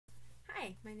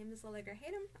Hi, my name is Allegra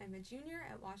Hayden. I'm a junior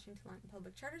at Washington Latin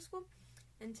Public Charter School,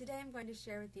 and today I'm going to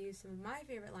share with you some of my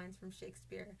favorite lines from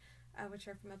Shakespeare, which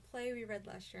are from a play we read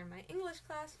last year in my English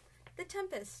class, The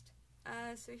Tempest.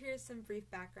 So here's some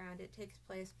brief background. It takes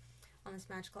place on this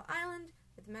magical island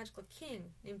with a magical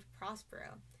king named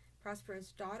Prospero.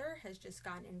 Prospero's daughter has just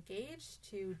gotten engaged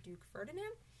to Duke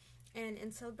Ferdinand, and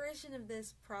in celebration of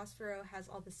this, Prospero has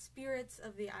all the spirits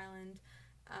of the island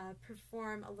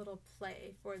perform a little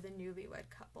play for the newlywed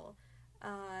couple.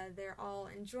 They're all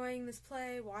enjoying this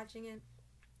play, watching it,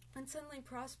 and suddenly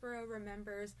Prospero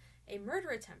remembers a murder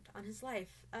attempt on his life.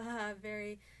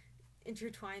 Very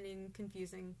intertwining,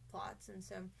 confusing plots, and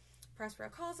so Prospero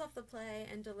calls off the play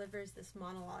and delivers this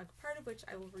monologue, part of which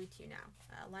I will read to you now,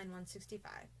 line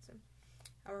 165. So,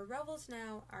 our revels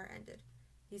now are ended.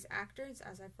 These actors,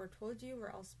 as I foretold you,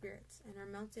 were all spirits, and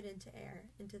are melted into air,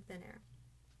 into thin air.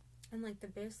 And like the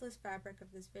baseless fabric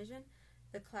of this vision,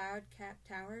 the cloud-capped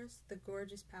towers, the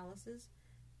gorgeous palaces,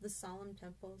 the solemn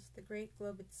temples, the great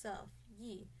globe itself,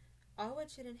 ye, all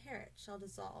which it inherit, shall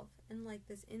dissolve, and like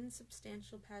this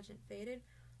insubstantial pageant faded,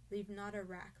 leave not a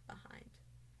rack behind.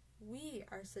 We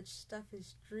are such stuff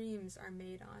as dreams are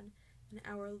made on, and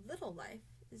our little life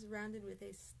is rounded with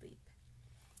a sleep.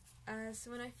 So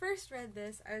when I first read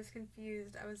this, I was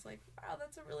confused. I was like, wow,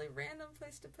 that's a really random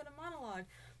place to put a monologue.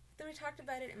 Then we talked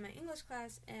about it in my English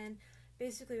class, and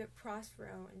basically what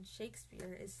Prospero and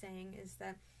Shakespeare is saying is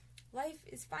that life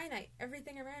is finite.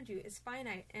 Everything around you is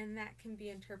finite, and that can be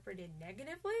interpreted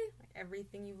negatively. Like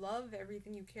everything you love,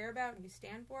 everything you care about and you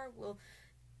stand for will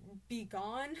be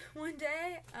gone one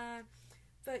day.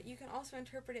 But you can also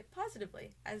interpret it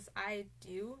positively, as I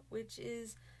do, which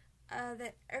is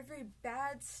that every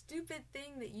bad, stupid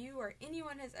thing that you or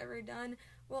anyone has ever done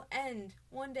will end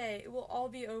one day. It will all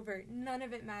be over. None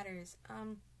of it matters.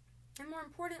 And more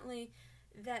importantly,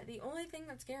 that the only thing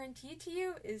that's guaranteed to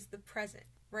you is the present,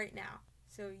 right now.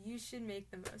 So you should make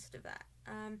the most of that.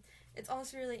 It's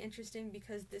also really interesting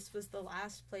because this was the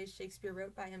last play Shakespeare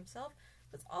wrote by himself,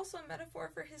 but it's also a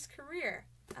metaphor for his career.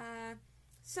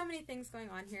 So many things going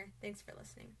on here. Thanks for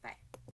listening. Bye.